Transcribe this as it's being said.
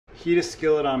Heat a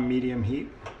skillet on medium heat.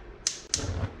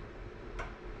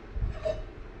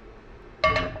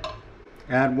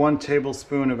 Add 1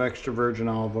 tablespoon of extra virgin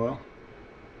olive oil.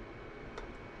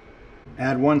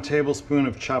 Add 1 tablespoon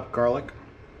of chopped garlic.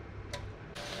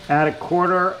 Add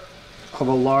 1/4 of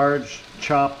a large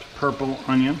chopped purple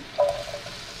onion.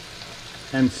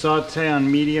 And saute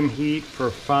on medium heat for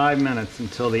 5 minutes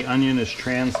until the onion is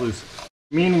translucent.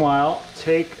 Meanwhile,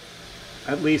 take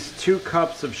at least 2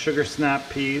 cups of sugar snap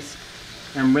peas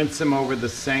and rinse them over the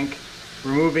sink,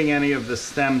 removing any of the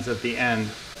stems at the end.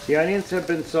 The onions have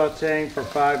been sauteing for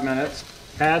 5 minutes.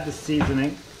 Add the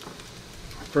seasoning.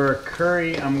 For a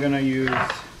curry, I'm going to use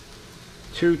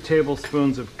 2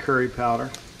 tablespoons of curry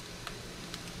powder,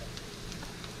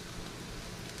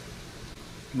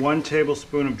 1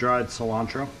 tablespoon of dried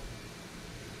cilantro,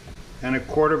 and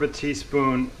 1/4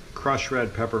 teaspoon crushed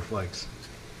red pepper flakes.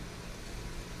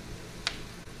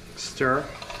 Stir.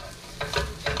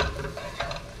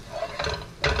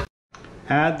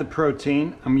 Add the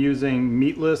protein. I'm using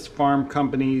Meatless Farm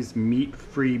Company's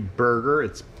meat-free burger.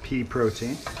 It's pea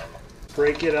protein.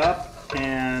 Break it up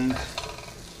and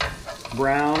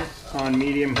brown on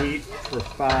medium heat for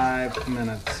 5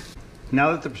 minutes.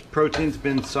 Now that the protein's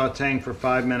been sauteing for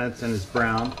 5 minutes and is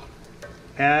brown,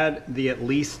 add the at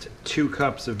least 2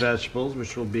 cups of vegetables,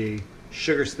 which will be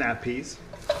sugar snap peas.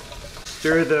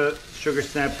 Stir the sugar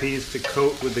snap peas to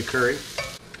coat with the curry.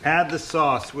 Add the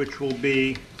sauce, which will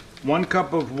be 1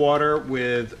 cup of water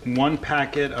with 1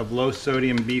 packet of low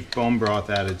sodium beef bone broth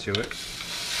added to it,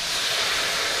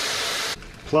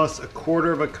 plus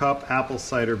 1/4 cup apple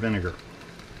cider vinegar.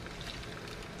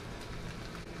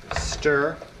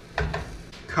 Stir.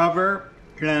 Cover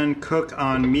and cook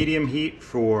on medium heat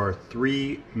for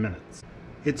 3 minutes.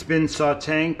 It's been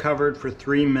sauteing covered for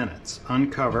 3 minutes.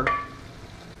 Uncover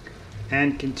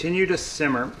and continue to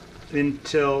simmer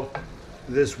until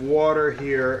this water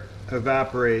here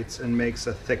evaporates and makes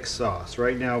a thick sauce.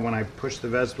 Right now, when I push the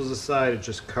vegetables aside, it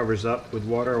just covers up with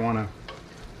water. I want to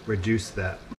reduce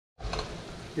that.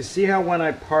 You see how when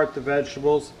I part the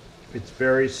vegetables, it's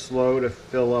very slow to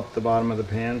fill up the bottom of the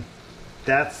pan?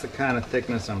 That's the kind of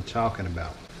thickness I'm talking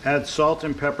about. Add salt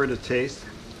and pepper to taste.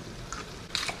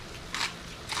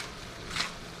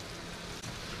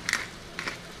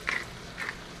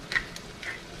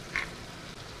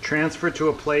 Transfer to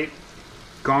a plate,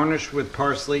 garnish with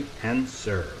parsley, and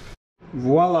serve.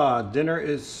 Voila, dinner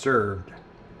is served.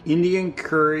 Indian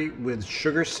curry with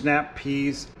sugar snap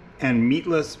peas and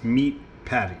meatless meat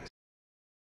patties.